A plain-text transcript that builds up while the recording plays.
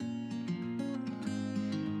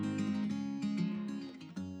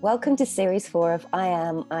Welcome to Series 4 of I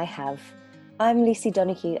Am, I Have. I'm Lucy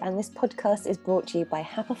Donoghue, and this podcast is brought to you by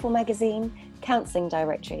Happiful Magazine, Counselling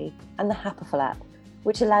Directory, and the Happiful app,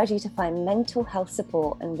 which allows you to find mental health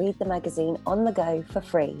support and read the magazine on the go for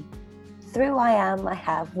free. Through I Am, I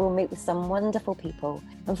Have, we'll meet with some wonderful people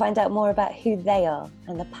and find out more about who they are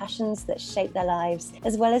and the passions that shape their lives,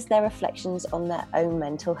 as well as their reflections on their own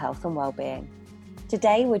mental health and well-being.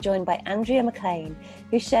 Today, we're joined by Andrea McLean,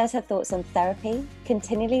 who shares her thoughts on therapy,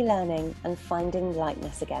 continually learning, and finding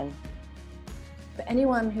lightness again. For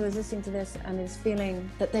anyone who is listening to this and is feeling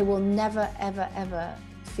that they will never, ever, ever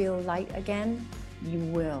feel light again, you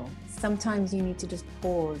will. Sometimes you need to just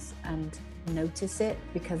pause and notice it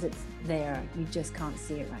because it's there. You just can't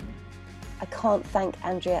see it right now. I can't thank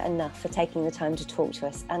Andrea enough for taking the time to talk to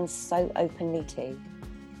us, and so openly too.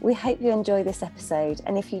 We hope you enjoy this episode,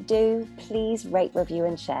 and if you do, please rate, review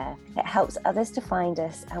and share. It helps others to find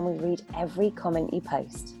us, and we read every comment you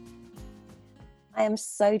post. I am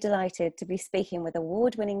so delighted to be speaking with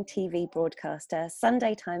award-winning TV broadcaster,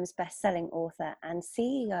 Sunday Times best-selling author and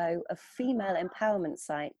CEO of female empowerment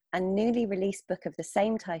site and newly released book of the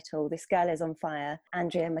same title, This Girl Is on Fire,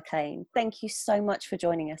 Andrea McLean. Thank you so much for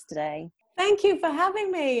joining us today. Thank you for having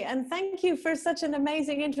me, and thank you for such an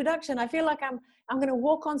amazing introduction. I feel like I'm going to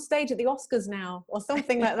walk on stage at the Oscars now or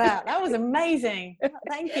something like that. That was amazing.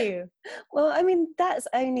 Thank you. Well, I mean, that's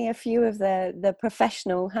only a few of the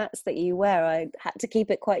professional hats that you wear. I had to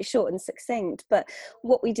keep it quite short and succinct. But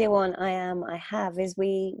what we do on I Am, I Have is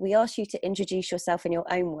we ask you to introduce yourself in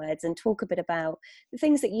your own words and talk a bit about the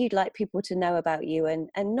things that you'd like people to know about you and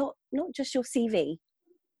not just your CV.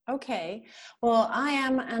 Okay. Well, I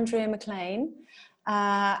am Andrea McLean.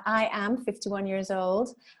 I am 51 years old.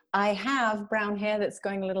 I have brown hair that's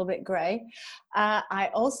going a little bit grey. I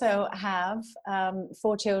also have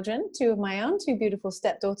 4 children, 2 of my own, 2 beautiful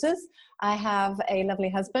stepdaughters. I have a lovely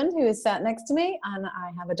husband who is sat next to me, and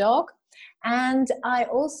I have a dog. And I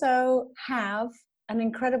also have an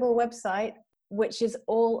incredible website, which is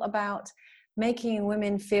all about making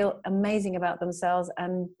women feel amazing about themselves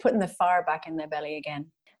and putting the fire back in their belly again.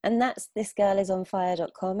 And that's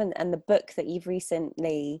thisgirlisonfire.com and the book that you've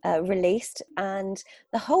recently released. And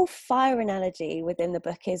the whole fire analogy within the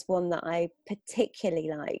book is one that I particularly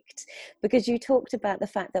liked, because you talked about the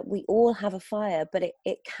fact that we all have a fire, but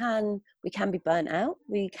we can be burnt out,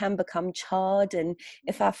 we can become charred, and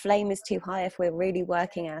if our flame is too high, if we're really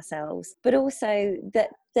working ourselves, but also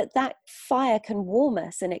that fire can warm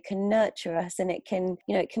us and it can nurture us, and it can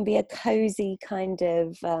be a cozy kind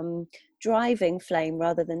of driving flame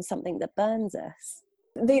rather than something that burns us.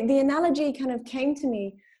 The analogy kind of came to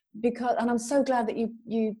me because, and I'm so glad that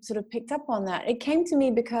you sort of picked up on that. It came to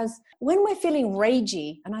me because when we're feeling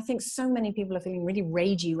ragey, and I think so many people are feeling really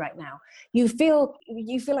ragey right now, you feel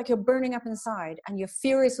like you're burning up inside and you're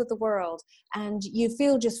furious with the world, and you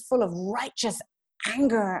feel just full of righteous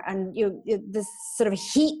anger and this sort of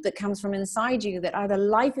heat that comes from inside you, that either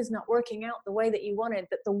life is not working out the way that you wanted,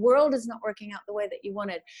 that the world is not working out the way that you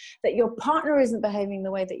wanted, that your partner isn't behaving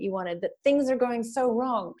the way that you wanted, that things are going so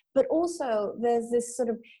wrong. But also there's this sort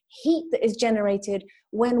of heat that is generated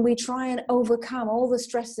when we try and overcome all the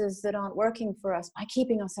stresses that aren't working for us by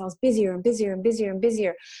keeping ourselves busier and busier and busier and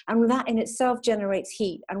busier. And that in itself generates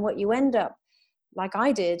heat. And what you end up, like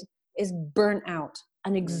I did, is burnt out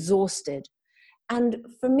and exhausted. And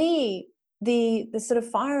for me, the sort of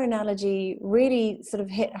fire analogy really sort of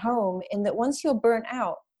hit home in that once you're burnt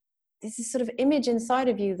out, there's this sort of image inside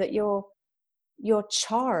of you that you're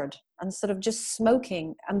charred and sort of just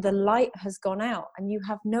smoking, and the light has gone out, and you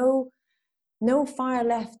have no fire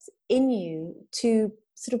left in you to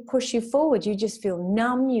sort of push you forward. You just feel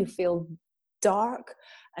numb, you feel dark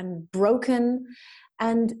and broken.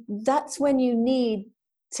 And that's when you need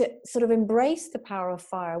to sort of embrace the power of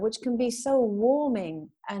fire, which can be so warming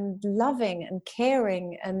and loving and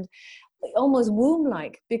caring and almost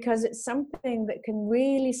womb-like, because it's something that can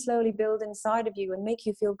really slowly build inside of you and make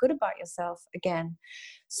you feel good about yourself again.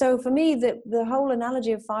 So for me, the whole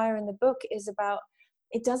analogy of fire in the book is about,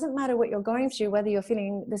 it doesn't matter what you're going through, whether you're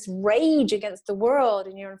feeling this rage against the world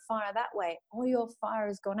and you're on fire that way, or your fire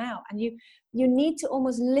has gone out. And you need to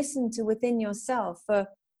almost listen to within yourself for,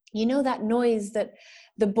 you know, that noise that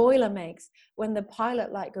the boiler makes when the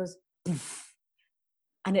pilot light goes poof,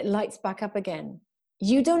 and it lights back up again.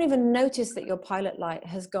 You don't even notice that your pilot light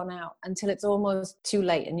has gone out until it's almost too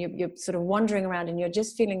late, and you're sort of wandering around and you're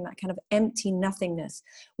just feeling that kind of empty nothingness.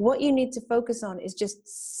 What you need to focus on is just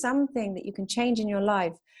something that you can change in your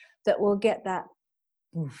life that will get that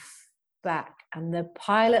poof back, and the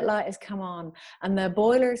pilot light has come on, and the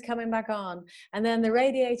boiler is coming back on, and then the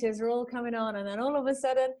radiators are all coming on, and then all of a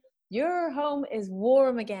sudden your home is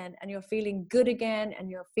warm again, and you're feeling good again, and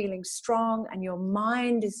you're feeling strong, and your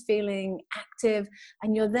mind is feeling active,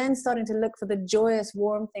 and you're then starting to look for the joyous,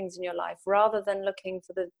 warm things in your life rather than looking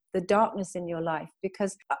for the darkness in your life.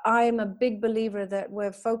 Because I'm a big believer that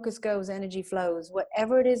where focus goes, energy flows.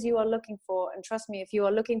 Whatever it is you are looking for, and trust me, if you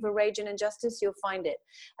are looking for rage and injustice, you'll find it.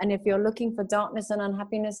 And if you're looking for darkness and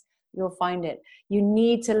unhappiness, you'll find it. You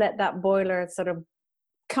need to let that boiler sort of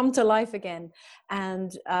come to life again,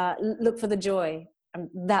 and look for the joy, and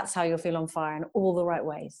that's how you'll feel on fire in all the right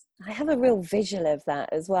ways. I have a real visual of that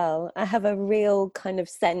as well. I have a real kind of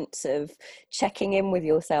sense of checking in with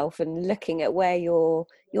yourself and looking at where your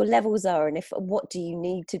levels are, and what do you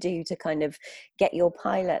need to do to kind of get your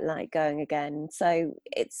pilot light going again. So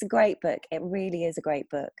it's a great book. It really is a great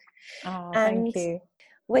book. Oh, And thank you.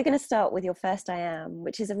 we're going to start with your first I am,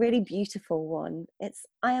 which is a really beautiful one. It's,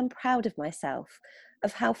 I am proud of myself,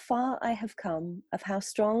 of how far I have come, of how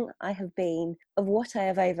strong I have been, of what I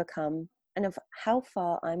have overcome, and of how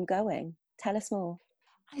far I'm going. Tell us more.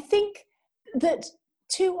 I think that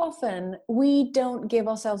too often we don't give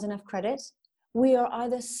ourselves enough credit. We are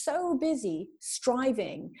either so busy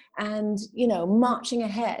striving and, marching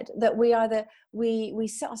ahead that we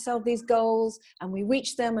set ourselves these goals and we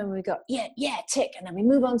reach them and we go, yeah, tick. And then we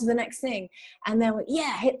move on to the next thing. And then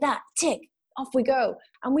hit that, tick, off we go.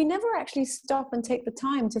 And we never actually stop and take the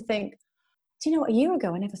time to think, do you know what, a year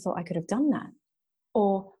ago, I never thought I could have done that.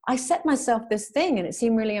 Or I set myself this thing and it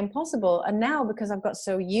seemed really impossible. And now, because I've got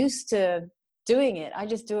so used to doing it, I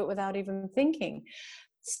just do it without even thinking.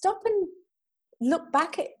 Stop and look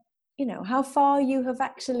back at, how far you have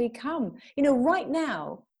actually come. Right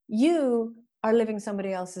now, you are living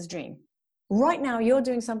somebody else's dream. Right now, you're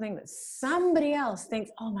doing something that somebody else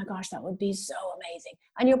thinks, oh my gosh, that would be so amazing.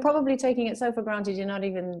 And you're probably taking it so for granted, you're not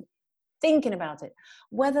even thinking about it.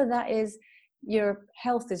 Whether that is your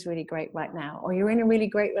health is really great right now, or you're in a really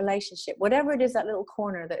great relationship, whatever it is, that little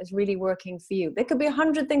corner that is really working for you. There could be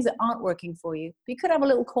 100 things that aren't working for you, but you could have a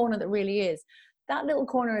little corner that really is. That little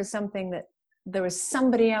corner is something that there is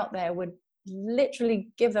somebody out there would literally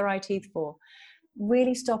give their eye teeth for.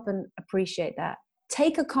 Really stop and appreciate that.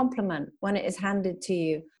 Take a compliment when it is handed to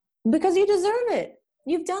you, because you deserve it.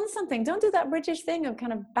 You've done something. Don't do that British thing of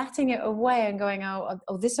kind of batting it away and going, oh,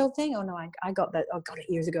 this old thing? Oh no, I got that. I got it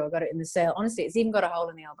years ago. I got it in the sale. Honestly, it's even got a hole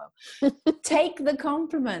in the elbow. Take the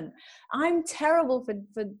compliment. I'm terrible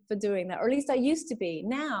for doing that, or at least I used to be.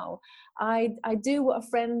 Now I do what a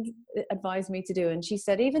friend advised me to do. And she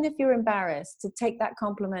said, even if you're embarrassed, to take that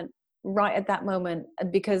compliment right at that moment,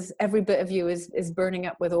 because every bit of you is burning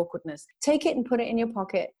up with awkwardness. Take it and put it in your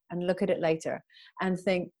pocket and look at it later and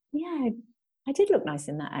think, yeah, I did look nice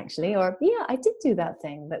in that actually, or yeah, I did do that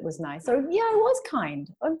thing that was nice, or yeah, I was kind,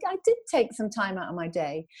 or I did take some time out of my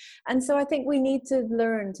day. And so I think we need to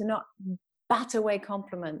learn to not bat away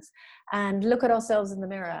compliments and look at ourselves in the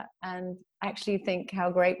mirror and actually think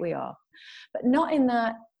how great we are. But not in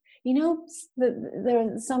that, there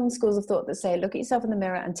are some schools of thought that say, look at yourself in the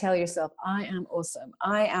mirror and tell yourself, I am awesome,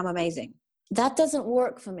 I am amazing. That doesn't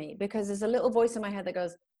work for me, because there's a little voice in my head that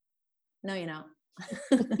goes, no, you're not.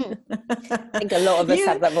 I think a lot of us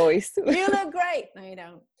have that voice. You look great. No, you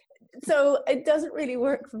don't. So it doesn't really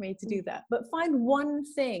work for me to do that. But find one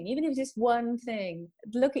thing, even if it's just one thing,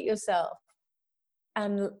 look at yourself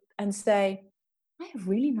and say, I have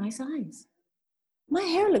really nice eyes. My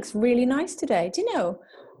hair looks really nice today. Do you know,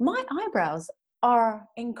 my eyebrows are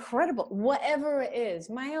incredible. Whatever it is,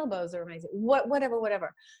 my elbows are amazing.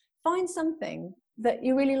 Whatever. Find something that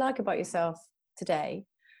you really like about yourself today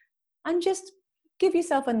and just give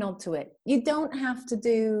yourself a nod to it. You don't have to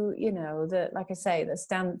do, like I say,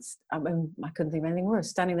 I couldn't think of anything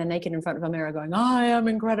worse, standing there naked in front of a mirror going, I am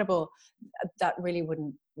incredible. That really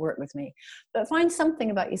wouldn't work with me. But find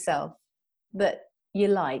something about yourself that you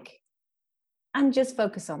like and just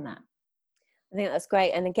focus on that. I think that's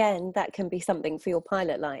great. And again, that can be something for your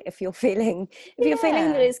pilot light. If you're feeling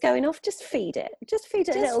that it's going off, just feed it. Just feed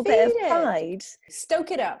it a little bit of pride.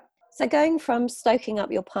 Stoke it up. So going from stoking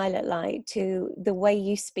up your pilot light to the way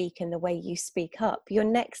you speak and the way you speak up, your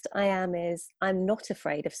next I am is, I'm not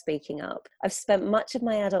afraid of speaking up. I've spent much of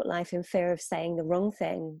my adult life in fear of saying the wrong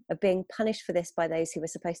thing, of being punished for this by those who were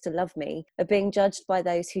supposed to love me, of being judged by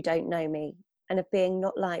those who don't know me, and of being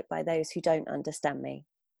not liked by those who don't understand me.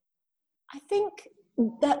 I think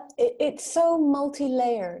that it's so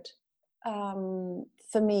multi-layered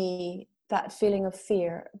for me, that feeling of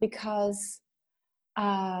fear, because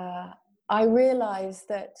I realized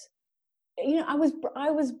that, I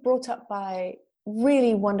was brought up by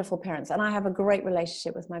really wonderful parents, and I have a great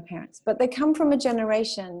relationship with my parents, but they come from a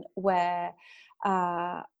generation where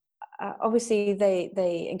obviously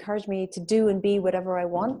they encourage me to do and be whatever I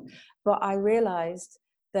want, but I realized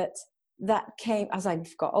that came as I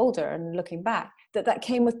got older, and looking back, that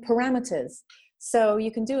came with parameters. So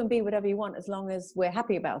you can do and be whatever you want as long as we're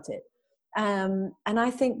happy about it. And I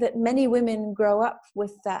think that many women grow up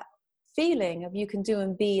with that feeling of you can do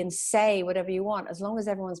and be and say whatever you want as long as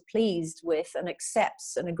everyone's pleased with and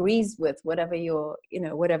accepts and agrees with whatever you're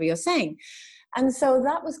saying. And so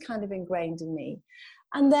that was kind of ingrained in me.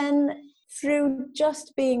 And then through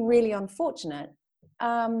just being really unfortunate,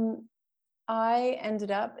 I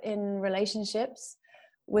ended up in relationships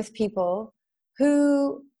with people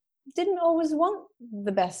who didn't always want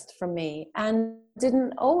the best from me and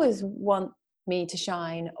didn't always want me to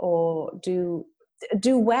shine or do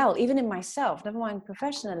well, even in myself, never mind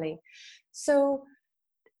professionally. So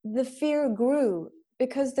the fear grew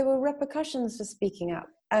because there were repercussions for speaking up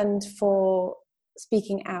and for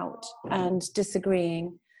speaking out and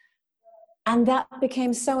disagreeing. And that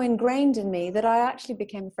became so ingrained in me that I actually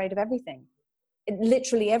became afraid of everything,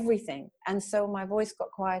 literally everything. And so my voice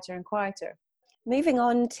got quieter and quieter. Moving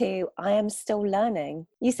on to I am still learning.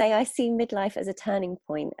 You say, I see midlife as a turning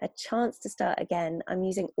point, a chance to start again. I'm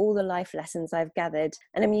using all the life lessons I've gathered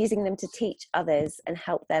and I'm using them to teach others and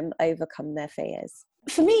help them overcome their fears.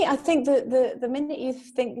 For me, I think that the minute you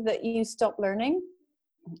think that you stop learning,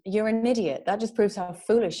 you're an idiot. That just proves how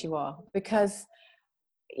foolish you are, because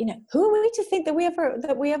who are we to think that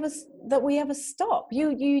we ever stop?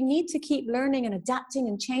 You need to keep learning and adapting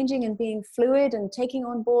and changing and being fluid and taking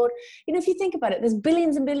on board. If you think about it, there's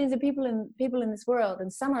billions and billions of people in this world,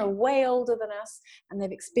 and some are way older than us and they've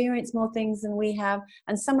experienced more things than we have,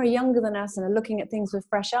 and some are younger than us and are looking at things with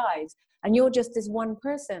fresh eyes, and you're just this one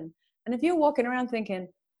person. And if you're walking around thinking,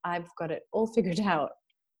 I've got it all figured out,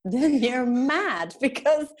 then you're mad,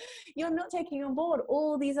 because you're not taking on board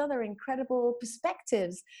all these other incredible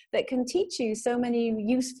perspectives that can teach you so many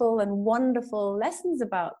useful and wonderful lessons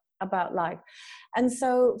about life. And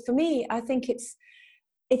so for me, I think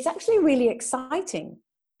it's actually really exciting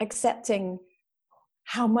accepting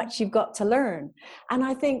how much you've got to learn. And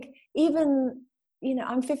I think even,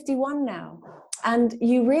 I'm 51 now, and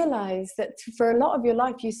you realize that for a lot of your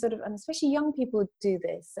life, you sort of, and especially young people do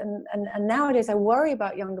this. And nowadays I worry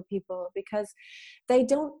about younger people because they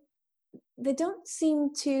don't seem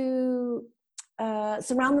to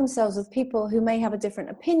surround themselves with people who may have a different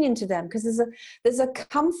opinion to them, because there's a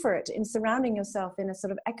comfort in surrounding yourself in a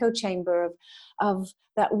sort of echo chamber of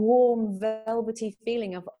that warm, velvety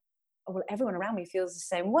feeling of, well, everyone around me feels the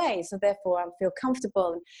same way, so therefore I feel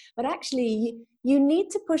comfortable. But actually, you need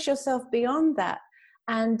to push yourself beyond that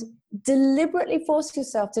and deliberately force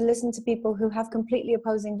yourself to listen to people who have completely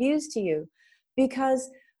opposing views to you, because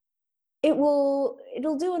it'll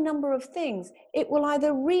do a number of things. It will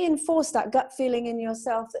either reinforce that gut feeling in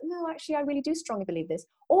yourself that, no, actually, I really do strongly believe this,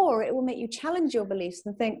 or it will make you challenge your beliefs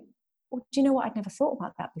and think, well, do you know what? I'd never thought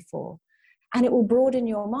about that before. And it will broaden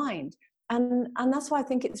your mind. And that's why I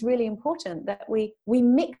think it's really important that we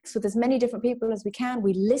mix with as many different people as we can.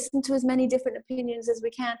 We listen to as many different opinions as we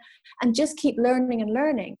can, and just keep learning and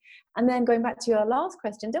learning. And then going back to your last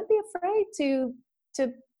question, don't be afraid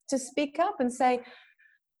to speak up and say,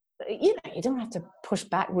 you don't have to push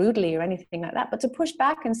back rudely or anything like that, but to push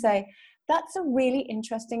back and say, that's a really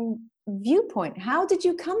interesting viewpoint. How did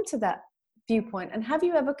you come to that viewpoint? And have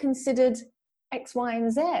you ever considered X, Y, and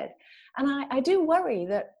Z? And I do worry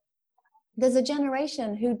that there's a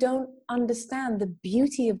generation who don't understand the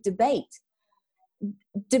beauty of debate.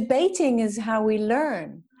 Debating is how we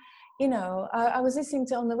learn. I was listening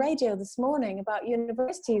to on the radio this morning about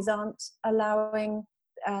universities aren't allowing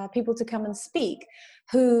people to come and speak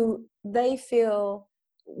who they feel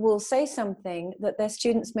will say something that their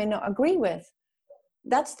students may not agree with.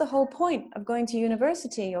 That's the whole point of going to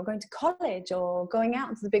university or going to college or going out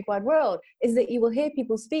into the big wide world, is that you will hear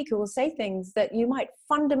people speak who will say things that you might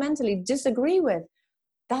fundamentally disagree with.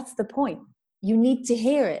 That's the point. You need to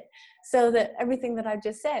hear it, so that everything that I've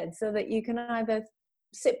just said, so that you can either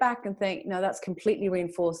sit back and think, no, that's completely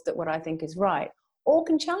reinforced that what I think is right, or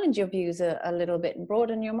can challenge your views a little bit and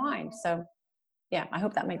broaden your mind. So yeah, I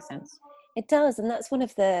hope that makes sense. It does. And that's one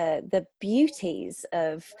of the beauties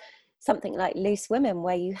of something like Loose Women,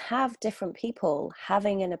 where you have different people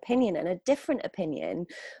having an opinion and a different opinion,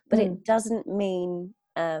 but it doesn't mean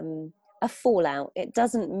a fallout. It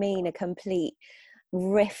doesn't mean a complete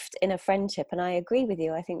rift in a friendship. And I agree with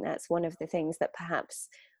you. I think that's one of the things that perhaps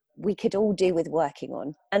we could all do with working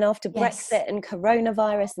on. And after Brexit and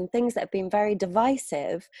coronavirus and things that have been very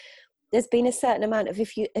divisive, there's been a certain amount of,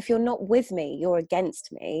 if you're not with me, you're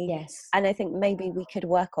against me. Yes. And I think maybe we could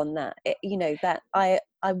work on that. That I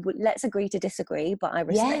would, let's agree to disagree, but I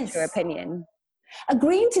respect your opinion.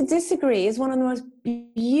 Agreeing to disagree is one of the most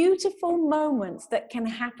beautiful moments that can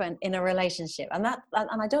happen in a relationship. And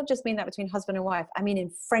I don't just mean that between husband and wife. I mean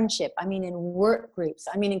in friendship. I mean in work groups.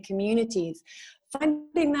 I mean in communities.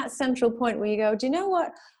 Finding that central point where you go, do you know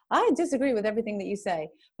what? I disagree with everything that you say,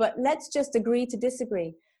 but let's just agree to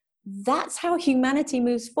disagree. That's how humanity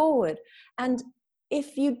moves forward. And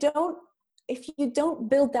if you don't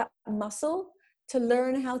build that muscle to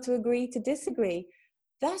learn how to agree to disagree,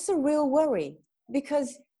 that's a real worry.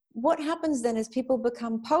 Because what happens then is people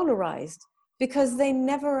become polarized because they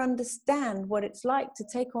never understand what it's like to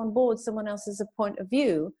take on board someone else's point of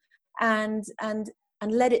view and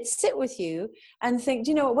let it sit with you and think,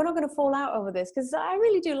 you know what, we're not going to fall out over this because I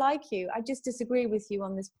really do like you. I just disagree with you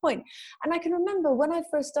on this point. And I can remember when I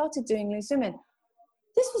first started doing Loose Women,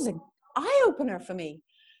 this was an eye-opener for me.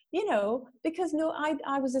 Because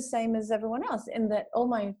I was the same as everyone else in that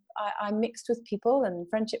I mixed with people and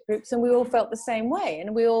friendship groups, and we all felt the same way.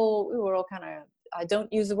 And we were all kind of, I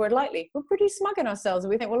don't use the word lightly, we're pretty smug in ourselves. And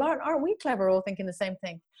we think, well, aren't we clever, all thinking the same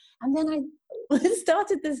thing? And then I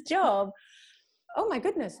started this job. Oh my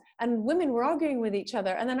goodness. And women were arguing with each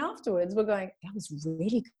other. And then afterwards we're going, that was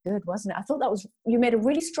really good, wasn't it? I thought you made a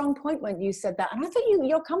really strong point when you said that. And I thought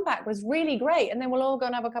your comeback was really great. And then we'll all go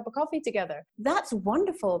and have a cup of coffee together. That's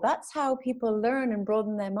wonderful. That's how people learn and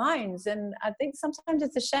broaden their minds. And I think sometimes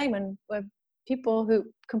it's a shame when people who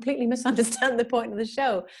completely misunderstand the point of the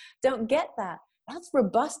show don't get that. That's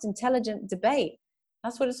robust, intelligent debate.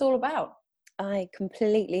 That's what it's all about. I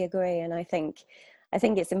completely agree. And I think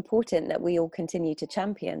it's important that we all continue to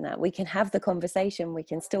champion that. We can have the conversation, we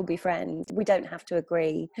can still be friends. We don't have to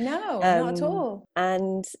agree. No, not at all.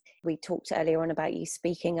 And we talked earlier on about you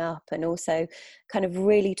speaking up and also kind of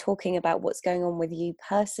really talking about what's going on with you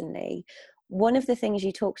personally. One of the things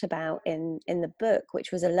you talked about in the book,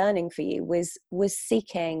 which was a learning for you, was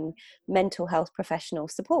seeking mental health professional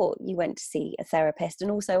support. You went to see a therapist and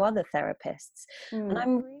also other therapists. And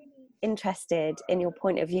I'm really interested in your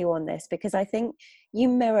point of view on this, because I think you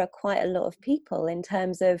mirror quite a lot of people in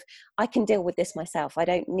terms of, I can deal with this myself, I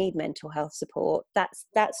don't need mental health support, that's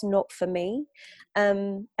not for me.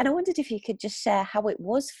 And I wondered if you could just share how it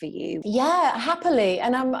was for you. Yeah, happily.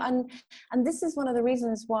 And this is one of the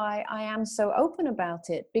reasons why I am so open about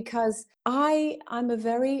it, because I'm a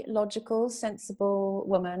very logical, sensible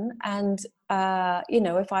woman. And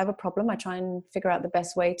if I have a problem, I try and figure out the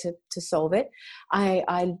best way to solve it.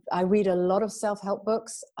 I read a lot of self-help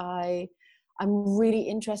books. I'm really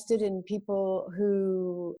interested in people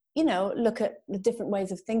who, look at the different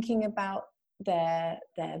ways of thinking about their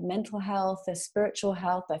mental health, their spiritual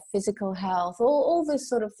health, their physical health, all this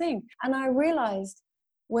sort of thing. And I realized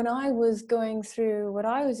when I was going through what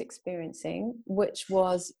I was experiencing, which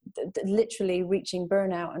was literally reaching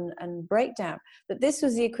burnout and breakdown, that this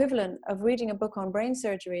was the equivalent of reading a book on brain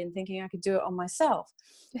surgery and thinking I could do it on myself.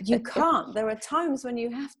 You can't. There are times when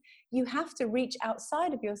you have to reach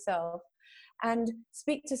outside of yourself and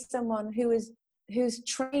speak to someone who's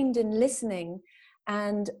trained in listening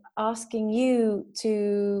and asking you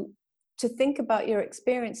to think about your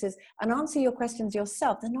experiences and answer your questions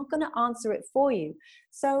yourself. They're not going to answer it for you.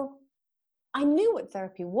 So I knew what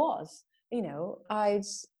therapy was. I'd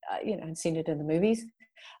seen it in the movies.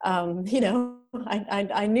 I knew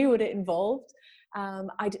what it involved.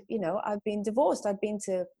 I've been divorced. I'd been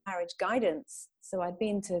to marriage guidance. So I'd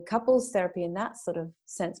been to couples therapy in that sort of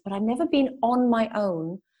sense, but I'd never been on my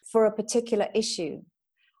own for a particular issue.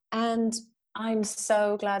 And I'm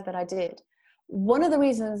so glad that I did. One of the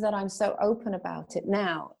reasons that I'm so open about it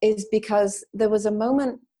now is because there was a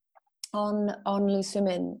moment on Loose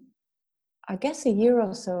Women, I guess a year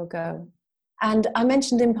or so ago, and I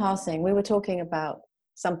mentioned in passing, we were talking about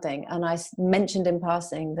something, and I mentioned in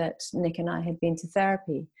passing that Nick and I had been to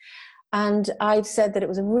therapy. And I said that it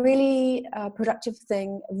was a really productive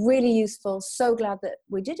thing, really useful, so glad that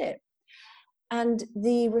we did it. And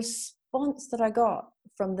the response that I got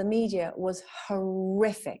from the media was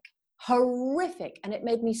horrific. And it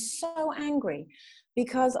made me so angry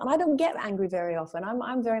because, and I don't get angry very often.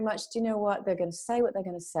 I'm very much, do you know what? They're going to say what they're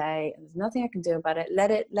going to say, and there's nothing I can do about it.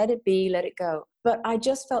 Let it be, let it go. But I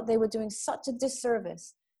just felt they were doing such a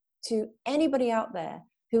disservice to anybody out there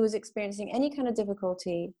who was experiencing any kind of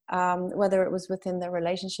difficulty, whether it was within their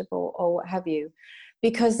relationship or what have you,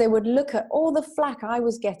 because they would look at all the flack I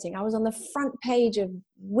was getting. I was on the front page of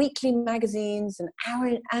weekly magazines, and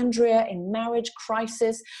Andrea in marriage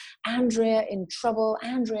crisis, Andrea in trouble,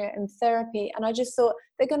 Andrea in therapy. And I just thought,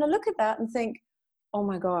 they're going to look at that and think, oh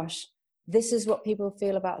my gosh, this is what people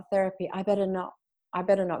feel about therapy. I better not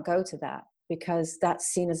go to that, because that's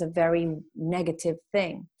seen as a very negative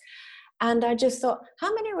thing. And I just thought,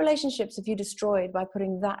 how many relationships have you destroyed by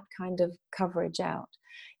putting that kind of coverage out?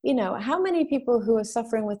 You know, how many people who are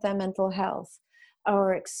suffering with their mental health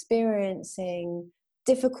are experiencing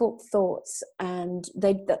difficult thoughts and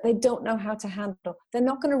they don't know how to handle? They're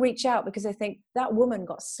not going to reach out because they think that woman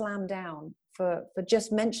got slammed down for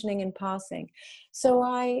just mentioning in passing. So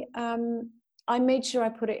I made sure I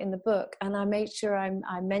put it in the book, and I made sure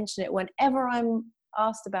I mention it whenever I'm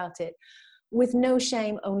asked about it, with no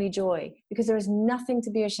shame, only joy, because there is nothing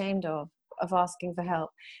to be ashamed of asking for help.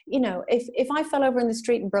 You know, if I fell over in the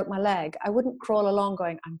street and broke my leg, I wouldn't crawl along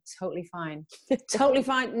going, I'm totally fine, totally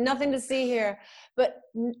fine, nothing to see here. But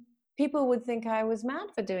people would think I was mad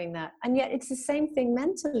for doing that. And yet it's the same thing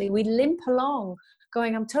mentally. We limp along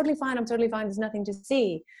going, I'm totally fine, there's nothing to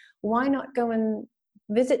see. Why not go and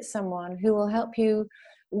visit someone who will help you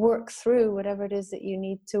work through whatever it is that you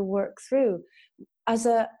need to work through? As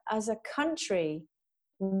a country,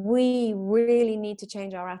 we really need to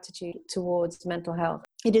change our attitude towards mental health.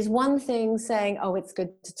 It is one thing saying, oh, it's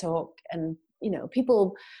good to talk, and you know,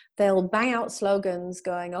 people, they'll bang out slogans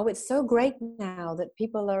going, oh, it's so great now that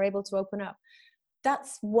people are able to open up.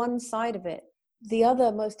 That's one side of it. The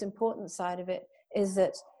other most important side of it is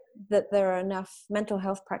that there are enough mental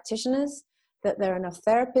health practitioners, that there are enough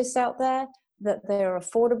therapists out there, that they're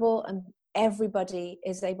affordable, and everybody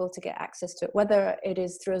is able to get access to it, whether it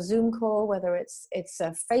is through a Zoom call, whether it's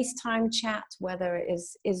a FaceTime chat, whether it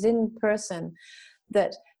is in person.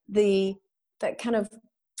 That kind of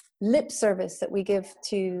lip service that we give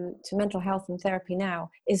to mental health and therapy now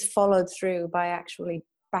is followed through by actually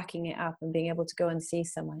backing it up and being able to go and see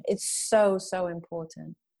someone. It's so, so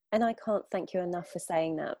important. And I can't thank you enough for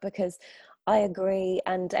saying that, because I agree,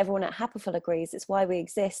 and everyone at Happiful agrees, it's why we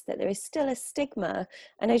exist, that there is still a stigma.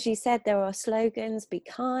 And as you said, there are slogans, be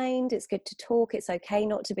kind, it's good to talk, it's okay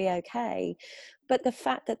not to be okay. But the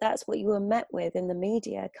fact that that's what you were met with in the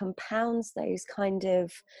media compounds those kind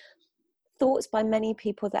of thoughts by many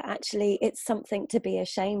people, that actually it's something to be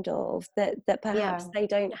ashamed of, that perhaps they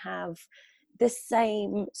don't have the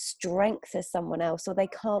same strength as someone else, or they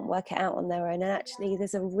can't work it out on their own. And actually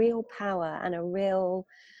there's a real power and a real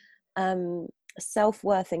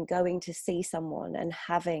self-worth in going to see someone and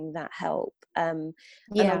having that help. And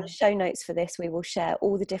on the show notes for this, we will share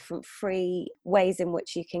all the different free ways in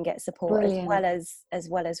which you can get support. Brilliant. as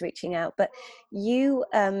well as reaching out. But you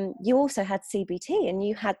also had CBT, and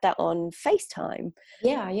you had that on FaceTime.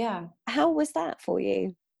 Yeah. How was that for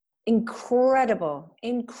you? Incredible.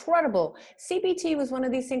 CBT was one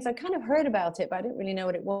of these things, I kind of heard about it, but I didn't really know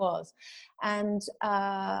what it was. And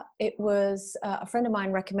it was a friend of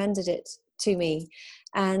mine recommended it to me.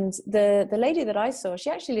 And the lady that I saw,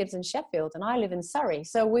 she actually lives in Sheffield and I live in Surrey.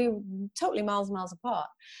 So we were totally miles apart.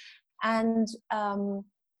 And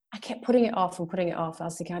I kept putting it off. I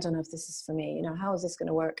was thinking, I don't know if this is for me. You know, how is this going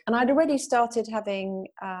to work? And I'd already started having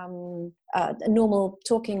a normal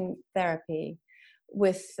talking therapy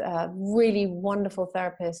with a really wonderful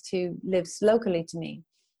therapist who lives locally to me.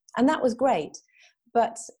 And that was great.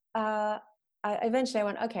 But eventually I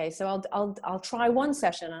went, okay, so I'll try one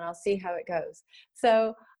session and I'll see how it goes.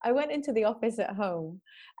 So I went into the office at home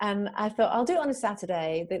and I thought, I'll do it on a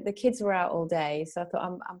Saturday. The kids were out all day. So I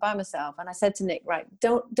thought, I'm by myself. And I said to Nick, right,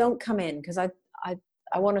 don't come in, because I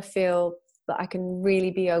want to feel that I can really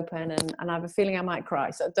be open, and I have a feeling I might cry.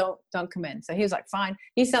 So don't come in. So he was like, fine.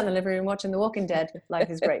 He sat in the living room watching The Walking Dead. Life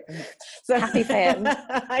is great for him. So happy for him.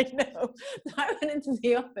 I know. I went into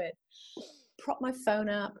the office, propped my phone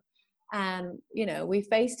up, and, you know, we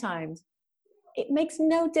FaceTimed. It makes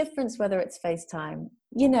no difference whether it's FaceTime.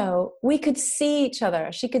 You know, we could see each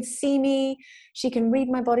other. She could see me. She can read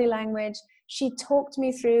my body language. She talked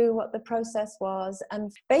me through what the process was.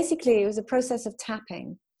 And basically it was a process of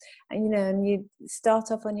tapping. And, you know, and you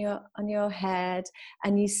start off on your head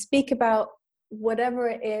and you speak about whatever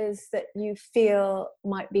it is that you feel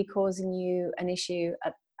might be causing you an issue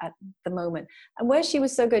at the moment. And where she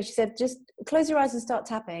was so good, she said, just close your eyes and start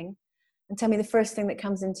tapping and tell me the first thing that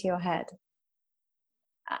comes into your head.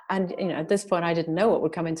 And, you know, at this point I didn't know what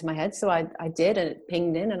would come into my head. So I did, and it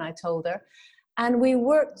pinged in, and I told her. And we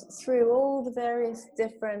worked through all the various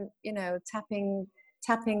different, you know, tapping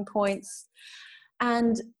points,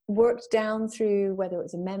 and worked down through whether it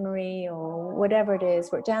was a memory or whatever it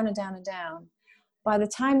is, worked down and down and down. By the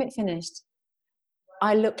time it finished,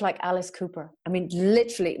 I looked like Alice Cooper. I mean,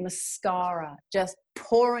 literally mascara just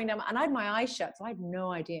pouring down. And I had my eyes shut, so I had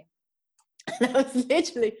no idea. And I was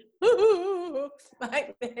literally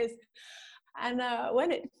like this. And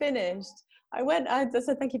when it finished, I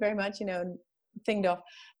said, thank you very much, and thinged off.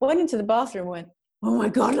 Went into the bathroom, went, oh my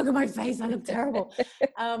God, look at my face. I look terrible.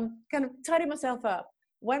 Kind of tidied myself up,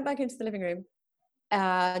 went back into the living room,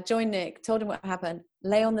 joined Nick, told him what happened,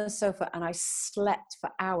 lay on the sofa, and I slept for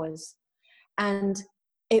hours. And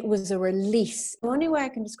it was a release. The only way I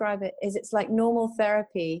can describe it is it's like normal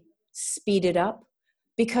therapy speeded up,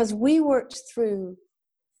 because we worked through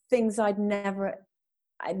things I'd never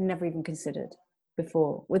even considered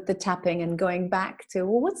before, with the tapping and going back to,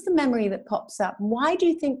 well, what's the memory that pops up? Why do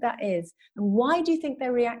you think that is? And why do you think they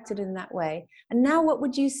reacted in that way? And now what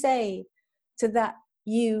would you say to that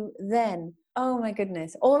you then? Oh my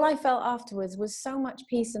goodness. All I felt afterwards was so much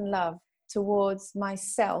peace and love towards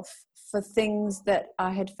myself for things that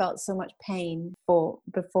I had felt so much pain for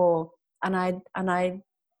before. And I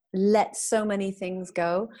let so many things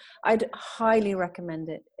go. I'd highly recommend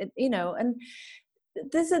it. And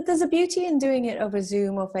there's a beauty in doing it over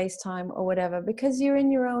Zoom or FaceTime or whatever, because you're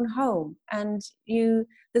in your own home and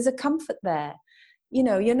there's a comfort there.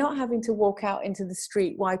 You're not having to walk out into the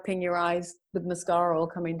street wiping your eyes with mascara all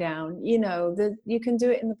coming down. You can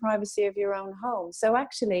do it in the privacy of your own home. So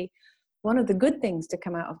actually, one of the good things to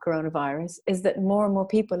come out of coronavirus is that more and more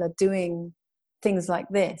people are doing things like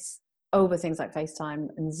this over things like FaceTime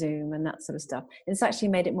and Zoom and that sort of stuff. It's actually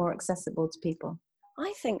made it more accessible to people.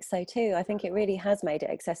 I think so too. I think it really has made it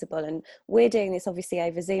accessible, and we're doing this obviously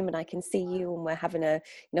over Zoom, and I can see you, and we're having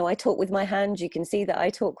I talk with my hands. You can see that I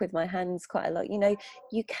talk with my hands quite a lot.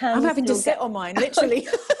 You can. I'm having to sit on mine, literally.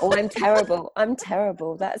 Oh, I'm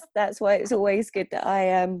terrible. That's why it's always good that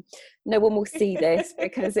no one will see this,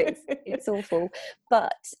 because it's awful.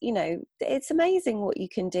 But it's amazing what you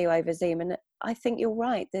can do over Zoom, and I think you're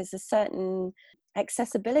right. There's a certain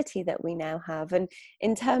accessibility that we now have, and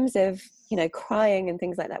in terms of crying and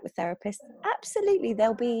things like that with therapists, absolutely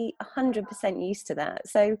they'll be 100% used to that.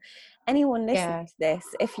 So anyone listening to this,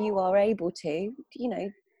 if you are able to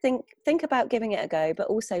think about giving it a go, but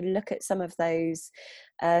also look at some of those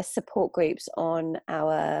support groups on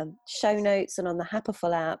our show notes and on the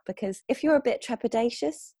Happiful app, because if you're a bit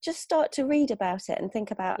trepidatious, just start to read about it and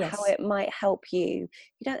think about how it might help you.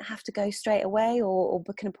 You don't have to go straight away or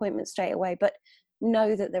book an appointment straight away, but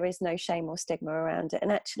know that there is no shame or stigma around it.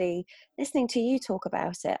 And actually, listening to you talk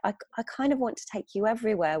about it, I kind of want to take you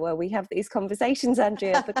everywhere where we have these conversations,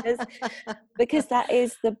 Andrea, because that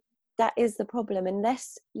is the problem.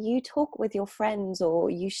 Unless you talk with your friends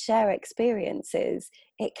or you share experiences,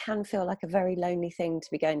 it can feel like a very lonely thing to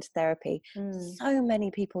be going to therapy. So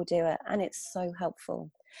many people do it, and it's so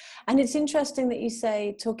helpful. And it's interesting that you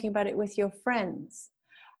say talking about it with your friends.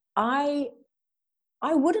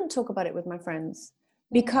 I wouldn't talk about it with my friends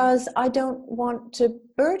because I don't want to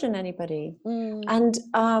burden anybody. And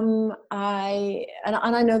I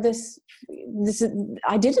know this is,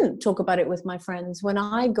 I didn't talk about it with my friends when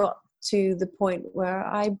I got to the point where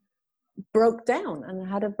I broke down and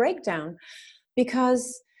had a breakdown,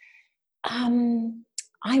 because I'm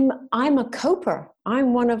a coper.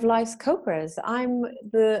 I'm one of life's copers. I'm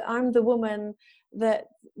the woman that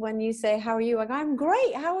when you say, how are you? Like, I'm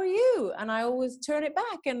great. How are you? And I always turn it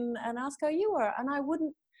back and ask how you are. And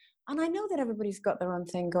I know that everybody's got their own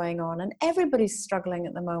thing going on and everybody's struggling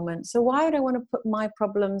at the moment. So why would I want to put my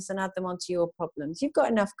problems and add them onto your problems? You've got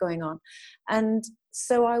enough going on. And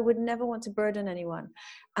so I would never want to burden anyone.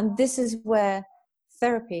 And this is where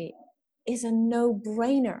therapy is a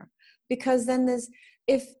no-brainer, because then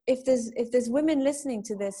if there's women listening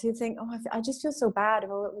to this who think, oh, I just feel so bad,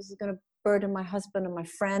 oh, it was going to burden my husband or my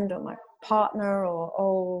friend or my partner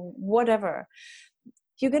or whatever.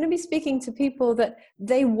 You're going to be speaking to people that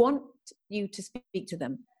they want you to speak to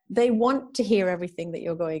them. They want to hear everything that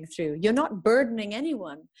you're going through. You're not burdening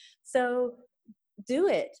anyone. So do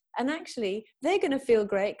it. And actually, they're going to feel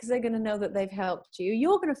great because they're going to know that they've helped you.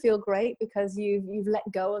 You're going to feel great because you've let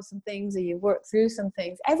go of some things or you've worked through some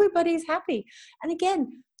things. Everybody's happy. And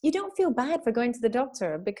again, you don't feel bad for going to the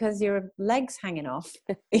doctor because your leg's hanging off.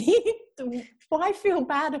 Why feel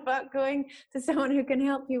bad about going to someone who can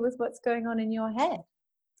help you with what's going on in your head?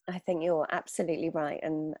 I think you're absolutely right.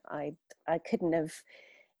 And I couldn't have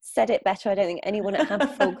said it better. I don't think anyone at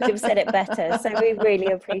Happiful could have said it better. So we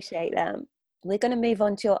really appreciate that. We're going to move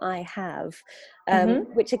on to your I have,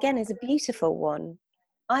 which again is a beautiful one.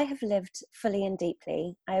 I have lived fully and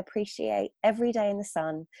deeply. I appreciate every day in the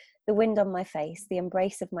sun, the wind on my face, the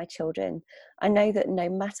embrace of my children. I know that no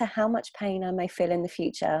matter how much pain I may feel in the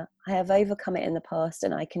future, I have overcome it in the past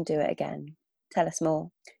and I can do it again. Tell us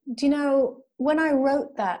more. Do you know, when I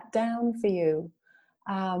wrote that down for you,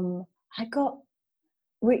 I got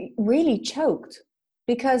really choked,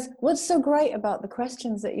 Because what's so great about the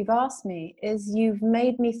questions that you've asked me is you've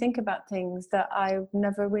made me think about things that I've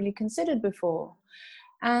never really considered before.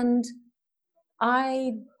 And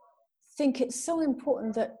I think it's so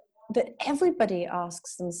important that everybody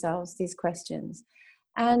asks themselves these questions.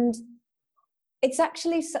 And it's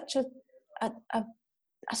actually such a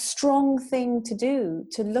strong thing to do,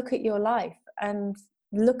 to look at your life and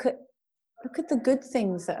look at the good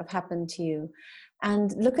things that have happened to you,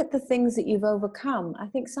 and look at the things that you've overcome. I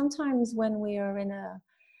think sometimes when we are in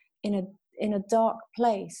a dark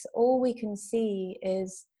place, all we can see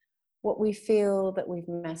is what we feel that we've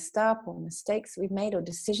messed up, or mistakes that we've made, or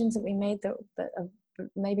decisions that we made that have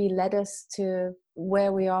maybe led us to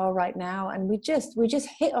where we are right now, and we just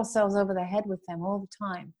hit ourselves over the head with them all the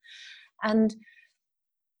time. And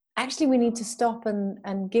actually we need to stop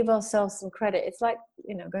and give ourselves some credit. It's like,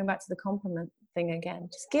 going back to the compliment thing again,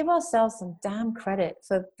 just give ourselves some damn credit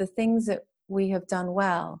for the things that we have done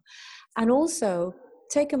well, and also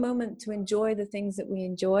take a moment to enjoy the things that we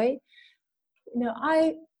enjoy.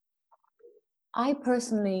 I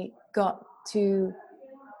personally got to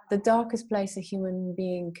the darkest place a human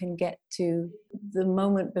being can get to, the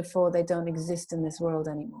moment before they don't exist in this world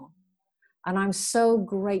anymore. And I'm so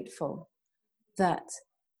grateful that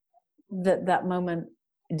moment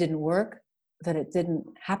didn't work, that it didn't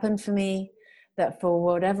happen for me, that for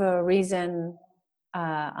whatever reason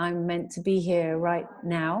I'm meant to be here right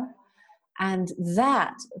now. And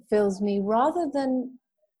that fills me, rather than,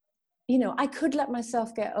 I could let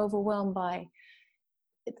myself get overwhelmed by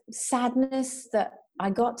sadness that I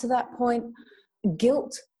got to that point,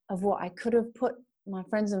 guilt of what I could have put my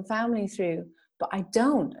friends and family through, but I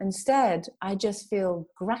don't. Instead, I just feel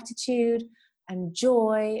gratitude and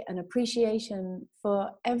joy and appreciation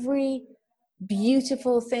for every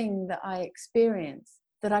beautiful thing that I experience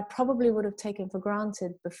that I probably would have taken for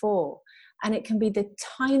granted before. And it can be the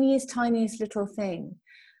tiniest little thing,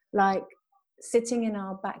 like sitting in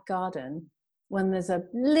our back garden when there's a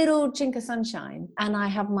little chink of sunshine and I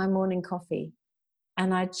have my morning coffee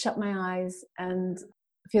and I'd shut my eyes and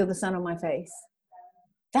feel the sun on my face.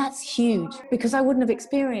 That's huge, because I wouldn't have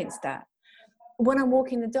experienced that. When I'm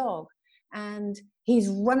walking the dog and he's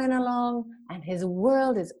running along and his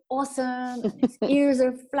world is awesome and his ears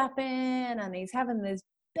are flapping and he's having this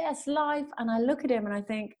best life, and I look at him and I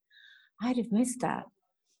think, I'd have missed that.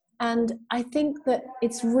 And I think that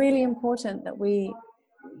it's really important that we,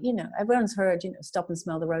 everyone's heard, stop and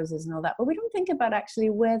smell the roses and all that, but we don't think about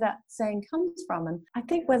actually where that saying comes from. And I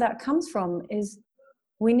think where that comes from is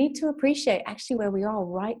we need to appreciate actually where we are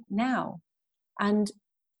right now and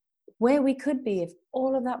where we could be if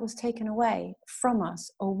all of that was taken away from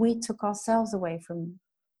us, or we took ourselves away from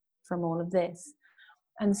all of this.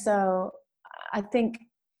 And so I think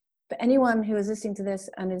for anyone who is listening to this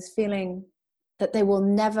and is feeling that they will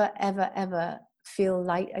never, ever, ever feel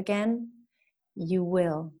light again, you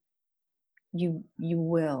will. You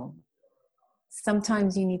will.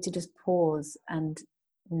 Sometimes you need to just pause and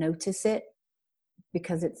notice it,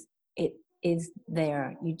 because it is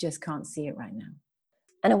there. You just can't see it right now.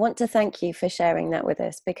 And I want to thank you for sharing that with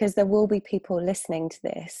us, because there will be people listening to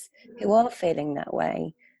this who are feeling that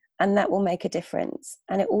way, and that will make a difference.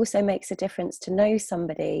 And it also makes a difference to know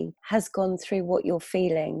somebody has gone through what you're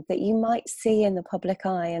feeling, that you might see in the public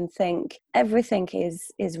eye and think everything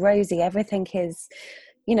is rosy, everything is,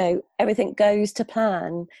 everything goes to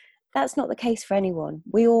plan. That's not the case for anyone.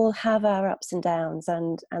 We all have our ups and downs,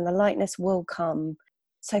 and the lightness will come.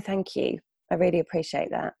 So thank you. I really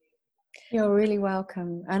appreciate that. You're really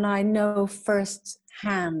welcome. And I know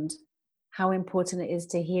firsthand how important it is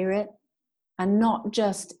to hear it, and not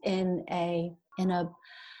just in a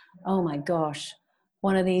oh my gosh,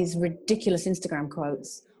 one of these ridiculous Instagram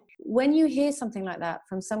quotes. When you hear something like that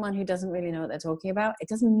from someone who doesn't really know what they're talking about, it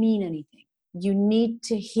doesn't mean anything. You need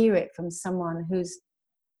to hear it from someone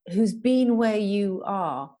who's been where you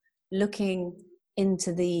are, looking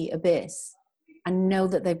into the abyss, and know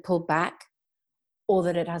that they pulled back, or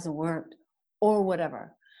that it hasn't worked, or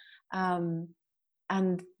whatever. And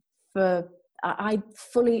I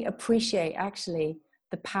fully appreciate actually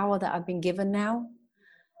the power that I've been given now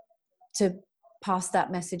to pass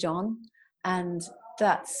that message on. And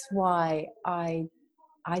that's why I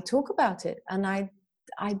talk about it. And I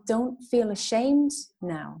don't feel ashamed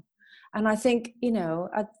now. And I think,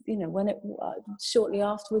 when it shortly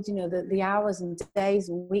afterwards, the hours and days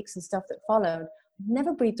and weeks and stuff that followed,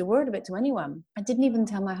 never breathed a word of it to anyone. I didn't even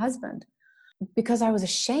tell my husband, because I was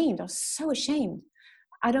ashamed. I was so ashamed.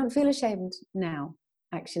 I don't feel ashamed now,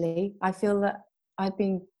 actually. I feel that I've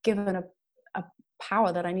been given a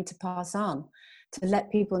power that I need to pass on, to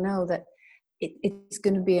let people know that it's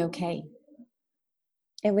going to be okay.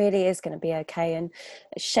 It really is going to be okay. And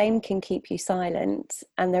shame can keep you silent,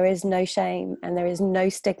 and there is no shame and there is no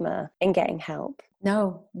stigma in getting help.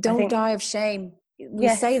 No, don't die of shame. We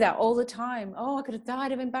say that all the time. Oh, I could have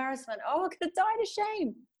died of embarrassment. Oh, I could have died of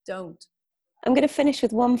shame. Don't. I'm going to finish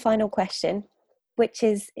with one final question, which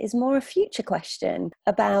is more a future question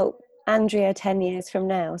about Andrea 10 years from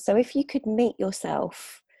now. So if you could meet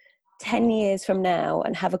yourself 10 years from now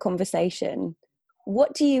and have a conversation,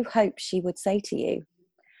 what do you hope she would say to you?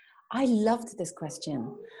 I loved this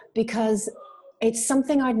question because it's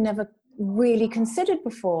something I'd never really considered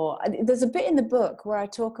before. There's a bit in the book where I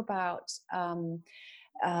talk about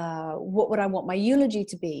what would I want my eulogy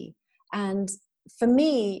to be. And for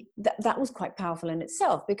me, that was quite powerful in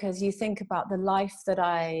itself, because you think about the life that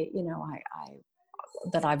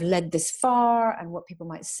that I've led this far, and what people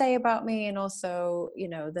might say about me, and also,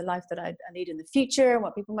 the life that I lead in the future and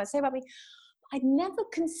what people might say about me. I'd never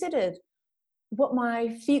considered what my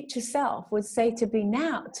future self would say to me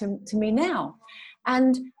now.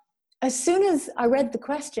 And as soon as I read the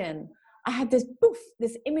question, I had this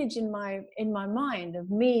image in my mind of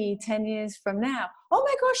me 10 years from now. Oh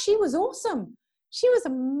my gosh, she was awesome. She was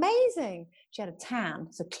amazing. She had a tan,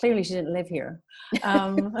 so clearly she didn't live here.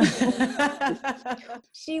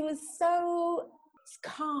 She was so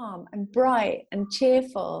calm and bright and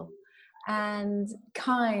cheerful and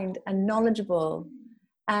kind and knowledgeable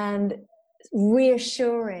and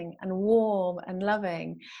reassuring and warm and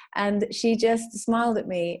loving. And she just smiled at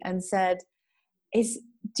me and said,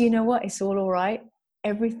 do you know what? It's all right.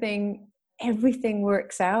 Everything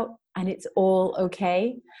works out and it's all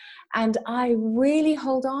okay. And I really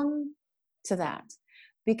hold on to that,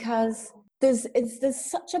 because there's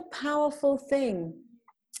such a powerful thing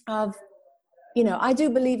of, I do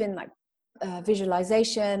believe in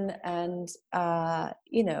visualization, and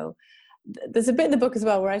there's a bit in the book as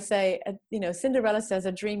well where I say, Cinderella says,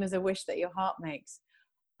 a dream is a wish that your heart makes.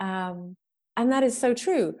 And that is so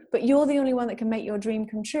true, but you're the only one that can make your dream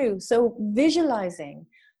come true. So visualizing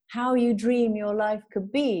how you dream your life could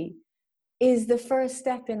be is the first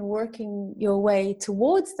step in working your way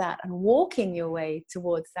towards that and walking your way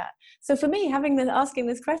towards that. So for me, asking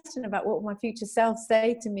this question about what will my future self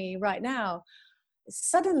say to me right now,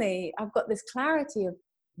 suddenly I've got this clarity of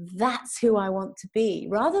that's who I want to be,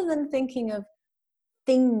 rather than thinking of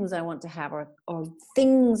things I want to have or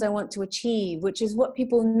things I want to achieve, which is what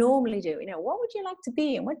people normally do. What would you like to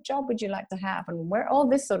be, and what job would you like to have, and where, all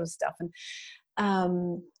this sort of stuff. And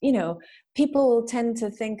people tend to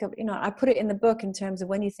think of, I put it in the book in terms of,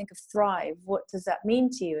 when you think of thrive, what does that mean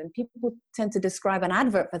to you? And people tend to describe an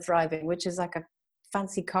advert for thriving, which is like a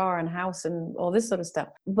fancy car and house and all this sort of stuff.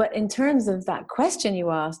 But in terms of that question you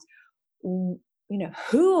asked,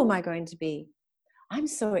 who am I going to be? I'm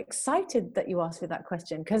so excited that you asked me that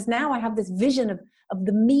question, because now I have this vision of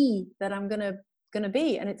the me that I'm gonna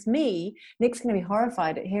be, and it's me. Nick's gonna be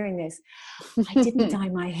horrified at hearing this. I didn't dye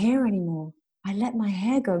my hair anymore. I let my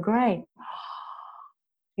hair go grey.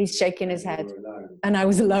 He's shaking his head, and I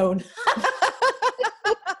was alone.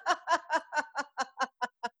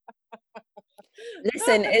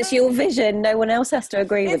 Listen, it's your vision. No one else has to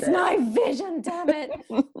agree with it. It's my vision, damn it.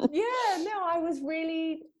 Yeah, no, I was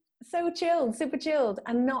really so chilled, super chilled,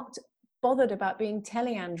 and not bothered about being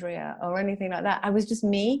Teleandrea or anything like that. I was just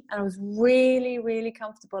me, and I was really, really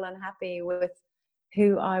comfortable and happy with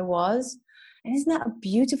who I was. And isn't that a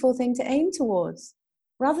beautiful thing to aim towards,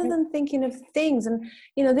 rather than thinking of things? And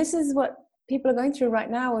this is what people are going through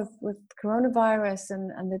right now with coronavirus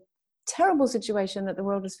and the terrible situation that the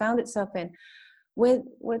world has found itself in. We're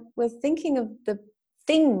thinking of the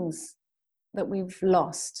things that we've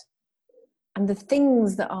lost and the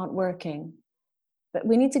things that aren't working. But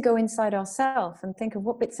we need to go inside ourselves and think of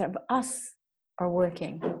what bits of us are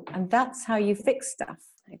working. And that's how you fix stuff.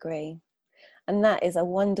 I agree. And that is a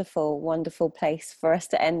wonderful, wonderful place for us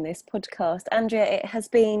to end this podcast. Andrea, it has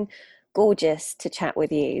been gorgeous to chat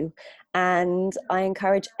with you. And I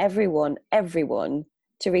encourage everyone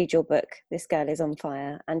to read your book, This Girl is on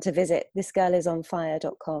Fire, and to visit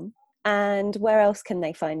thisgirlisonfire.com. And where else can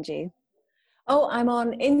they find you? Oh, I'm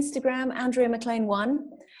on Instagram, Andrea McLean 1.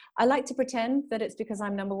 I like to pretend that it's because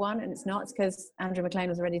I'm number one, and it's not. It's because Andrea McLean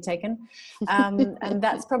was already taken. And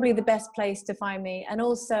that's probably the best place to find me. And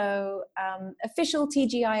also, official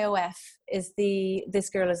TGIOF is the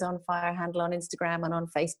This Girl is on Fire handle on Instagram and on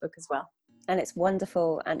Facebook as well. And it's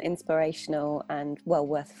wonderful and inspirational and well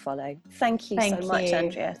worth a follow. Thank you so much,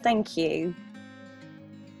 Andrea. Thank you.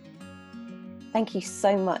 Thank you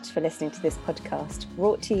so much for listening to this podcast,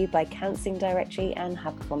 brought to you by Counselling Directory and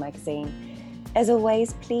Happiful Magazine. As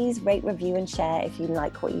always, please rate, review and share if you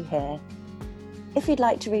like what you hear. If you'd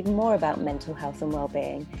like to read more about mental health and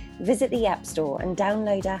wellbeing, visit the App Store and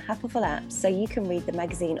download our Happiful app so you can read the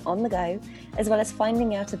magazine on the go, as well as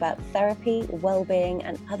finding out about therapy, wellbeing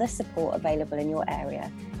and other support available in your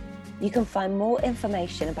area. You can find more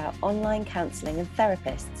information about online counselling and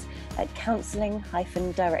therapists at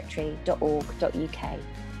counselling-directory.org.uk.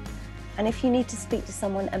 And if you need to speak to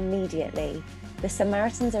someone immediately, the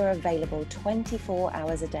Samaritans are available 24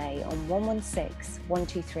 hours a day on 116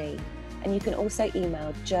 123. And you can also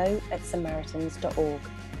email joe@samaritans.org.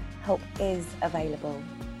 Help is available.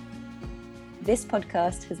 This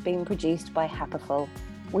podcast has been produced by Happiful.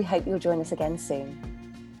 We hope you'll join us again soon.